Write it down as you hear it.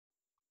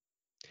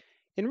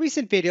In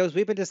recent videos,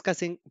 we've been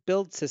discussing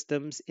build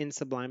systems in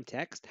Sublime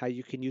Text, how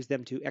you can use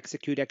them to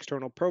execute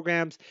external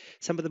programs,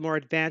 some of the more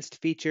advanced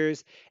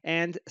features,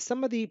 and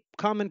some of the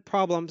common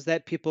problems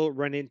that people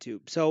run into.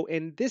 So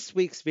in this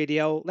week's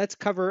video, let's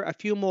cover a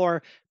few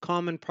more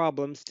common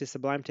problems to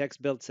Sublime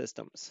Text build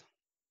systems.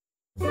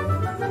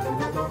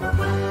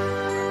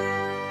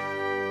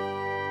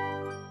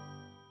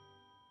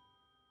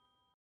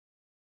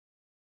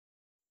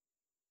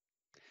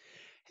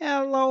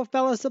 Hello,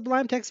 fellow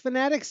Sublime Text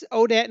fanatics.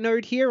 ODAT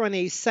Nerd here on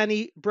a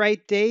sunny,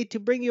 bright day to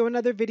bring you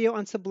another video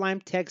on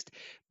Sublime Text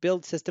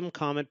build system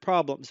common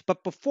problems.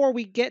 But before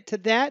we get to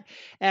that,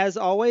 as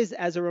always,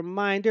 as a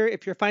reminder,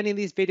 if you're finding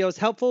these videos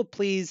helpful,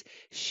 please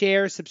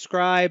share,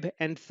 subscribe,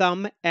 and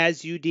thumb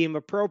as you deem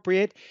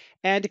appropriate.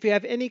 And if you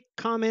have any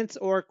comments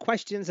or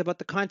questions about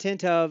the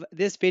content of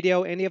this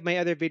video, any of my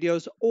other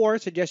videos, or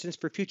suggestions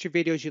for future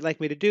videos you'd like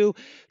me to do,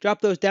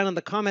 drop those down in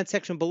the comment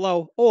section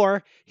below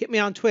or hit me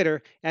on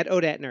Twitter at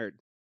ODATNerd.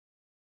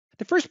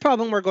 The first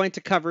problem we're going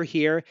to cover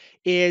here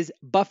is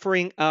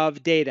buffering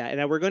of data.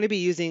 And we're going to be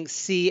using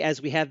C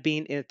as we have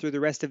been through the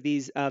rest of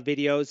these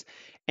videos.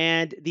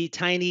 And the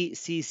tiny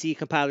CC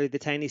compiler, the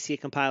tiny C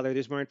compiler,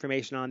 there's more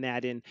information on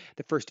that in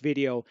the first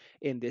video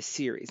in this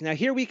series. Now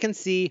here we can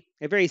see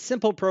a very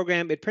simple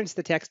program. It prints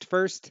the text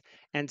first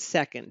and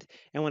second.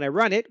 And when I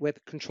run it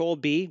with Control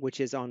B,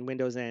 which is on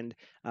Windows and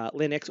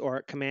Linux,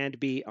 or Command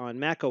B on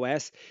Mac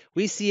OS,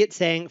 we see it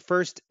saying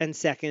first and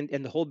second,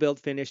 and the whole build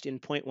finished in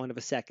 0.1 of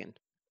a second.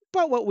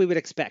 But what we would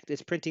expect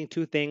is printing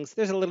two things.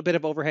 There's a little bit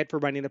of overhead for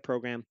running the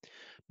program.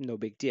 No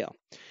big deal.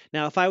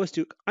 Now, if I was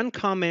to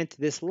uncomment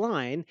this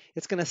line,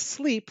 it's going to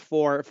sleep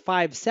for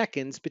 5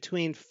 seconds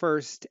between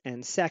first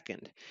and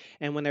second.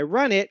 And when I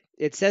run it,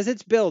 it says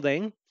it's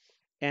building,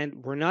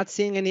 and we're not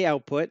seeing any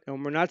output,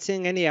 and we're not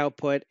seeing any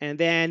output, and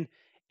then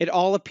it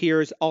all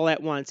appears all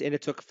at once, and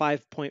it took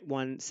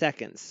 5.1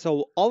 seconds.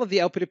 So all of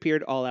the output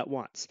appeared all at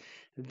once.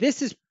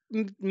 This is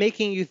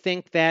making you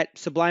think that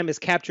Sublime is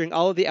capturing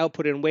all of the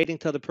output and waiting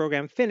till the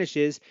program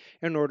finishes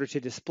in order to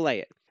display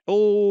it.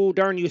 Oh,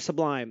 darn you,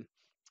 Sublime.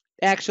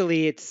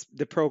 Actually, it's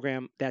the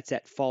program that's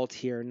at fault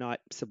here, not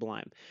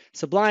Sublime.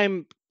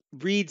 Sublime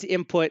reads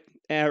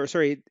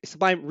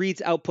Sublime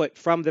reads output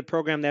from the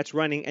program that's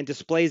running and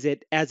displays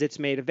it as it's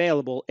made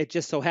available. It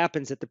just so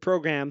happens that the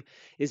program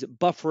is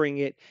buffering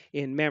it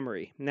in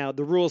memory. Now,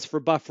 the rules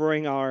for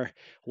buffering are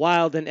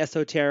wild and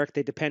esoteric.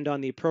 They depend on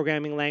the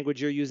programming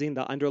language you're using,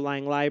 the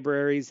underlying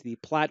libraries, the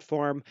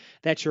platform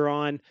that you're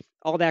on,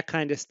 all that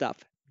kind of stuff.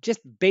 Just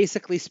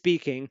basically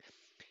speaking,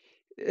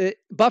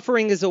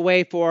 buffering is a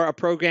way for a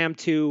program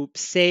to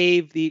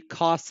save the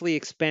costly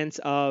expense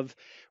of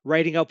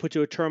writing output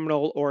to a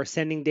terminal or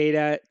sending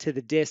data to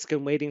the disk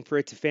and waiting for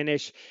it to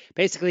finish.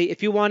 Basically,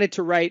 if you wanted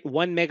to write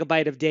 1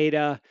 megabyte of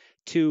data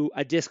to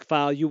a disk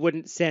file, you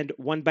wouldn't send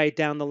 1 byte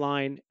down the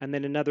line and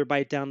then another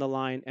byte down the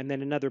line and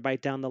then another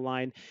byte down the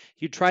line.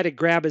 You'd try to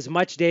grab as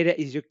much data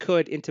as you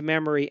could into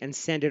memory and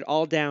send it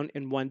all down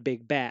in one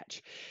big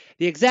batch.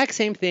 The exact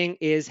same thing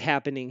is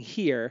happening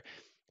here.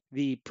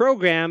 The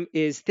program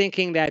is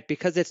thinking that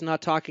because it's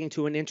not talking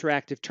to an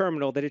interactive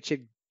terminal, that it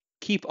should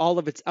keep all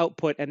of its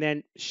output and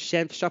then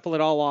shuffle it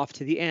all off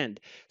to the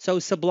end. So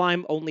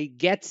Sublime only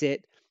gets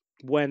it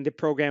when the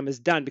program is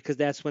done, because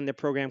that's when the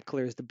program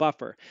clears the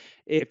buffer.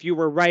 If you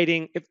were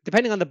writing,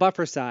 depending on the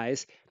buffer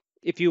size,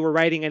 if you were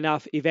writing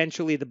enough,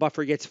 eventually the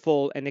buffer gets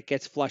full and it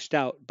gets flushed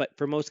out. But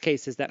for most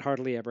cases, that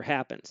hardly ever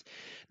happens.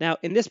 Now,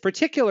 in this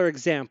particular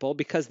example,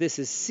 because this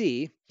is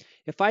C,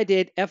 if I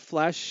did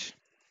fflush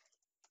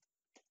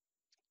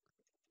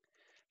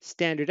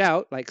standard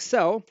out like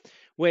so,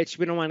 which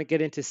we don't want to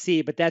get into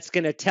C, but that's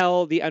going to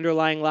tell the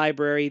underlying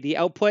library the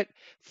output,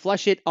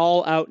 flush it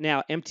all out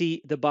now,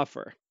 empty the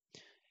buffer.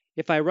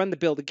 If I run the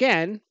build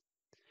again,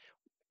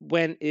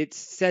 when it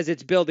says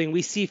it's building,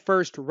 we see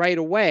first right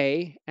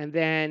away, and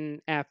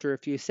then after a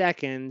few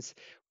seconds,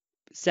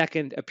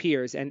 second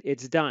appears and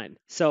it's done.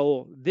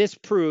 So this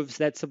proves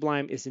that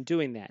Sublime isn't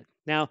doing that.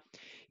 Now,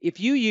 if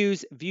you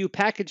use view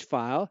package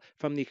file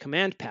from the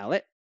command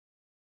palette,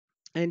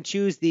 and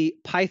choose the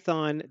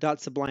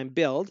python.sublime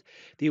build,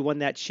 the one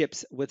that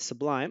ships with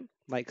Sublime,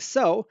 like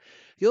so,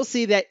 you'll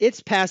see that it's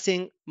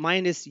passing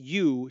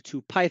 -u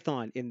to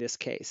Python in this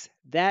case.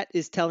 That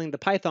is telling the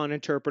Python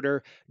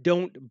interpreter,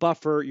 don't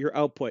buffer your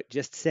output,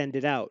 just send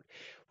it out,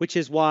 which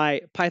is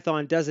why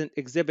Python doesn't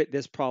exhibit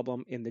this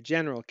problem in the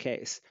general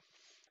case.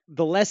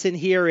 The lesson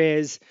here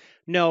is,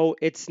 no,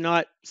 it's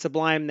not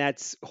Sublime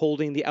that's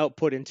holding the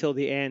output until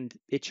the end.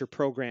 It's your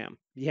program.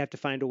 You have to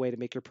find a way to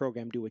make your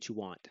program do what you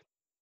want.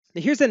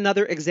 Now, here's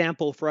another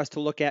example for us to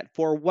look at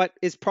for what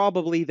is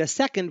probably the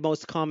second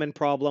most common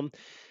problem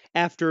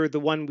after the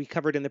one we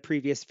covered in the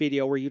previous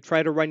video, where you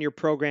try to run your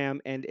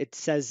program and it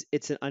says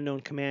it's an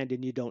unknown command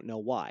and you don't know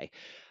why.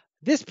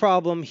 This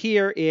problem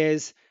here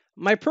is,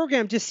 my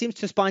program just seems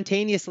to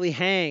spontaneously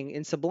hang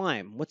in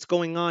Sublime. What's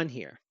going on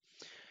here?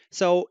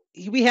 So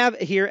we have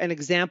here an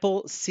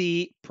example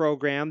C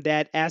program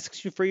that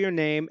asks you for your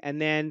name and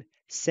then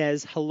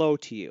says hello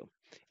to you.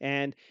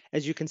 And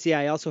as you can see,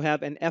 I also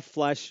have an F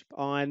flush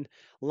on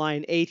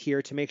line 8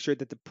 here to make sure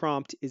that the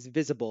prompt is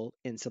visible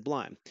in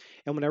Sublime.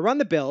 And when I run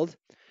the build,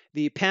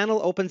 the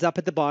panel opens up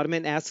at the bottom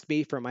and asks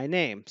me for my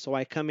name. So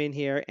I come in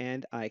here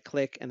and I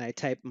click and I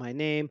type my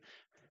name,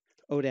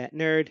 ODAT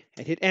nerd,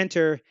 and hit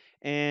enter,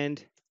 and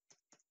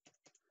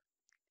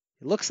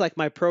it looks like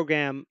my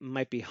program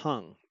might be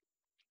hung.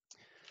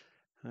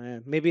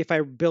 Maybe if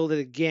I build it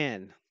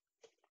again,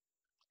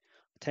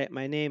 type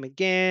my name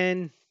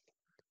again.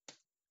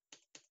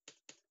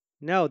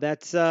 No,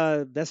 that's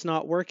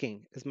not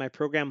working. Is my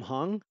program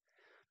hung?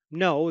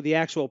 No, the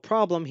actual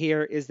problem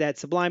here is that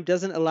Sublime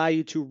doesn't allow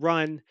you to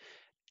run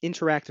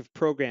interactive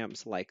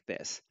programs like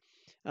this.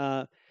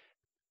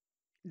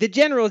 The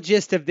general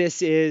gist of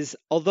this is,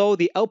 although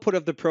the output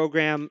of the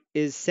program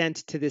is sent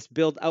to this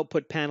build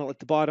output panel at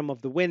the bottom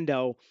of the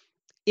window,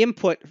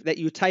 input that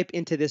you type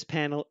into this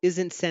panel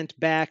isn't sent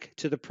back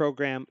to the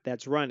program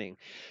that's running.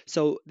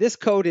 So this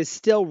code is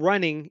still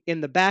running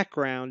in the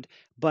background,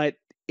 but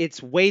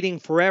it's waiting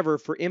forever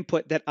for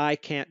input that I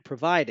can't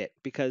provide it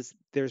because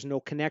there's no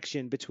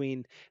connection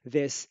between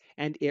this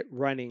and it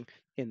running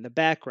in the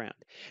background.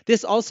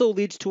 This also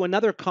leads to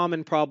another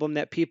common problem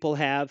that people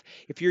have.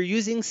 If you're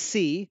using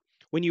C,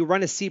 when you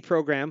run a C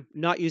program,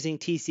 not using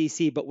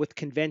TCC, but with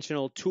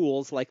conventional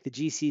tools like the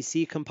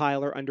GCC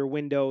compiler under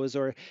Windows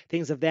or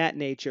things of that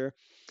nature,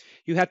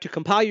 you have to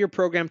compile your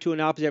program to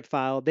an object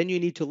file, then you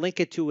need to link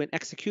it to an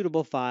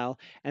executable file,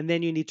 and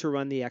then you need to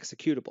run the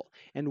executable.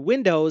 And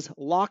Windows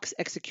locks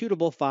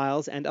executable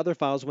files and other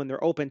files when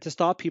they're open to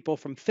stop people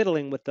from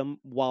fiddling with them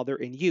while they're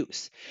in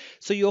use.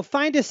 So you'll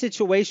find a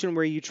situation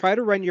where you try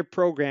to run your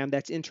program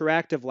that's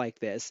interactive like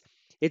this,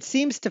 it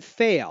seems to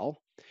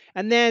fail,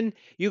 and then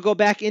you go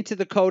back into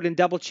the code and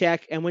double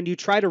check. And when you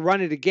try to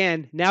run it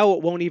again, now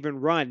it won't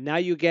even run. Now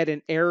you get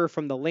an error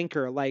from the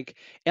linker like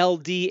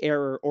LD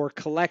error or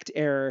collect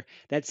error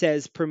that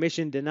says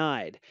permission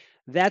denied.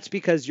 That's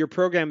because your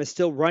program is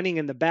still running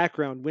in the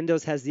background.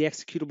 Windows has the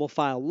executable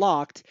file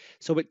locked,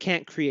 so it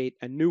can't create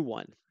a new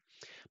one.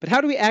 But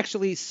how do we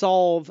actually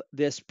solve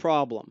this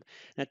problem?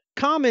 Now,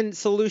 common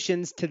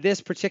solutions to this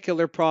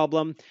particular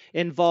problem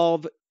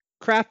involve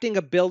crafting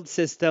a build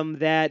system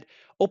that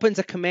opens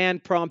a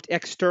command prompt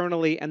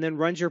externally and then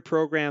runs your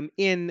program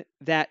in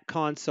that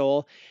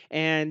console,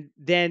 and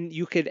then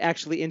you could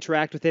actually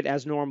interact with it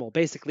as normal.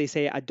 Basically,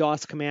 say a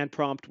DOS command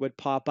prompt would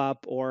pop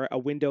up, or a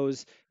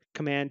Windows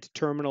command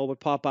terminal would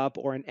pop up,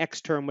 or an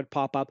Xterm would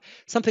pop up,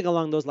 something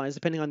along those lines,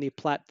 depending on the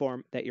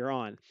platform that you're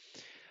on.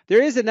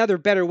 There is another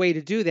better way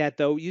to do that,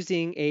 though,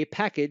 using a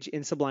package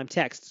in Sublime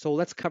Text. So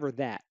let's cover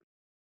that.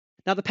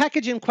 Now, the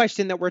package in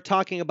question that we're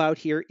talking about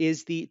here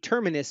is the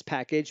Terminus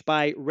package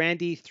by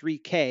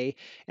Randy3K,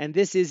 and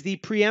this is the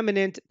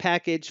preeminent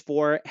package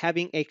for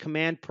having a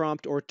command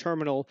prompt or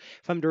terminal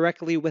from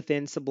directly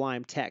within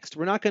Sublime Text.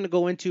 We're not going to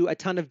go into a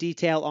ton of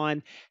detail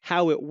on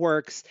how it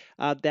works.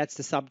 That's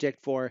the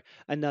subject for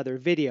another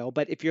video.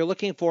 But if you're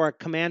looking for a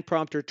command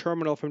prompt or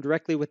terminal from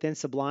directly within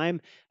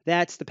Sublime,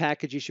 that's the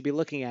package you should be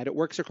looking at. It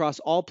works across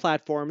all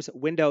platforms,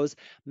 Windows,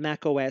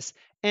 Mac OS,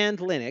 and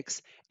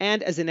Linux,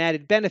 and as an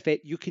added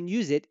benefit, you can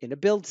use it in a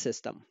build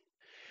system.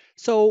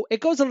 So it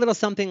goes a little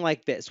something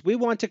like this. We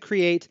want to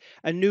create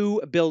a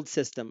new build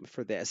system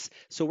for this.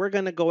 So we're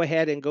going to go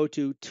ahead and go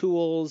to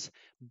Tools,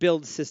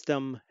 Build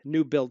System,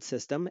 New Build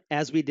System,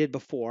 as we did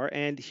before.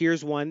 And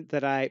here's one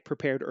that I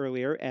prepared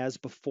earlier as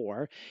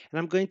before. And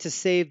I'm going to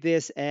save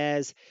this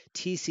as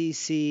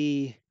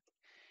TCC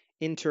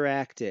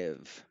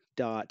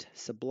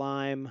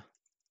interactive.sublime,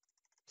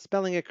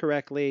 spelling it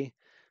correctly,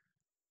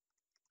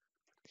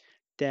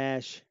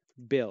 dash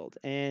build,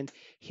 and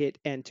hit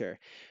enter.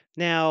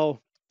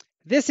 Now,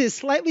 this is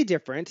slightly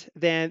different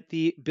than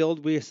the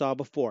build we saw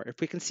before.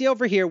 If we can see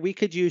over here, we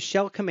could use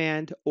shell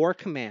command or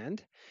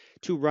command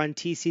to run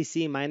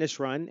tcc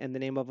 -run and the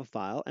name of a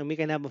file, and we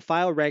can have a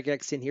file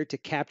regex in here to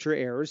capture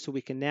errors so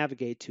we can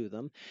navigate to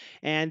them.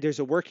 And there's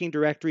a working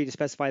directory to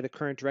specify the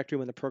current directory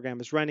when the program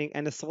is running,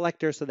 and a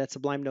selector so that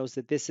Sublime knows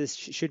that this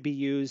should be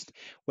used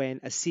when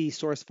a C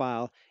source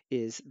file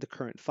is the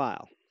current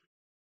file.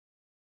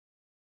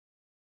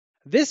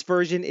 This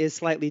version is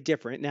slightly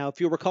different. Now,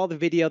 if you recall the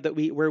video that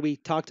where we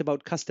talked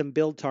about custom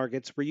build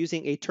targets, we're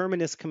using a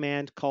terminus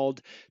command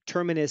called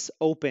Terminus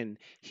Open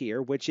here,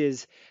 which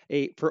is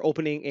for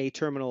opening a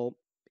terminal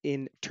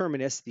in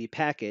Terminus, the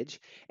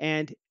package.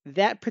 And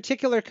that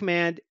particular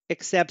command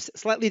accepts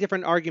slightly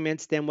different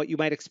arguments than what you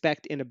might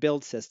expect in a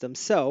build system.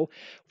 So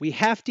we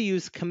have to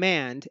use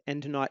command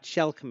and not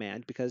shell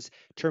command because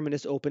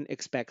Terminus Open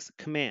expects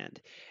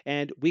command.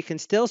 And we can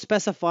still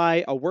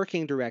specify a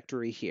working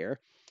directory here.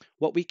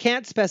 What we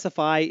can't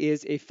specify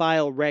is a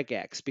file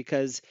regex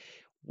because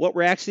what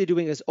we're actually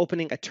doing is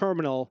opening a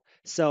terminal,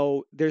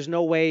 so there's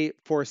no way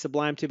for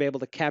Sublime to be able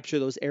to capture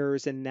those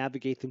errors and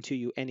navigate them to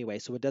you anyway,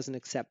 so it doesn't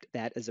accept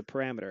that as a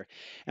parameter.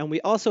 And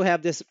we also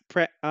have this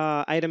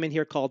item in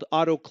here called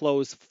auto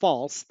close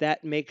false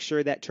that makes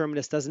sure that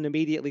Terminus doesn't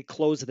immediately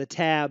close the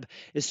tab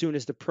as soon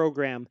as the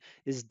program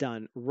is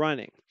done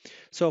running.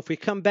 So if we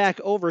come back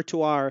over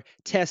to our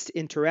test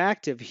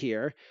interactive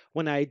here,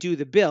 when I do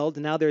the build,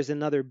 now there's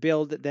another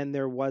build than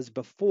there was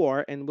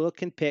before, and we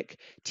can pick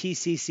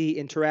TCC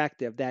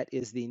interactive. That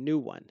is the new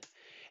one.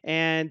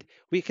 And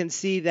we can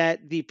see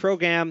that the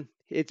program,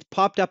 it's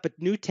popped up a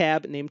new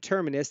tab named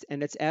Terminus,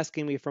 and it's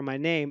asking me for my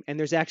name, and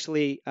there's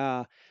actually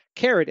a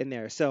caret in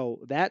there. So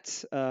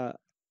that's a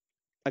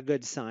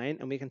good sign.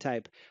 And we can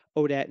type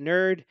ODAT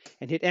nerd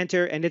and hit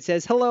enter, and it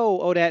says, hello,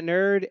 ODAT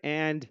nerd,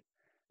 and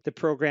the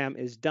program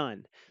is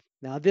done.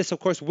 Now, this, of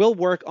course, will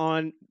work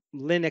on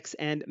Linux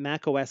and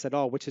Mac OS at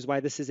all, which is why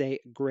this is a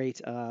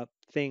great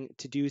thing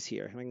to do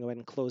here. I can go ahead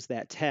and close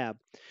that tab.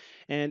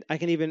 And I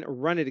can even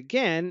run it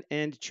again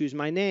and choose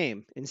my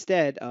name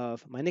instead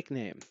of my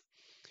nickname.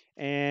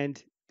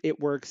 And it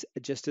works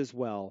just as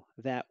well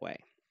that way.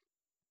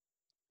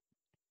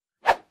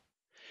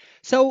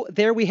 So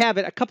there we have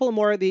it, a couple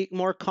more of the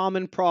more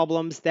common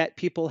problems that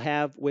people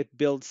have with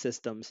build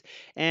systems.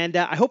 And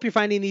I hope you're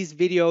finding these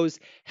videos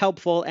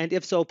helpful. And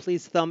if so,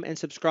 please thumb and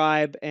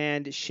subscribe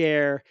and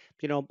share,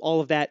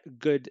 all of that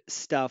good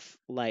stuff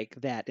like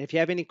that. If you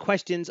have any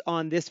questions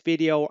on this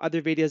video or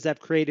other videos I've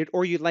created,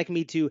 or you'd like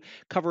me to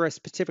cover a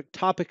specific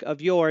topic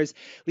of yours,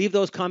 leave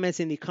those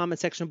comments in the comment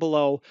section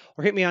below,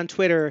 or hit me on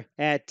Twitter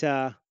at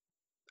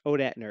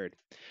ODAT Nerd.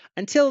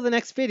 Until the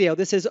next video,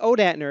 this is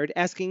ODAT Nerd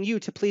asking you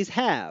to please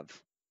have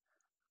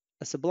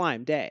a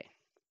sublime day.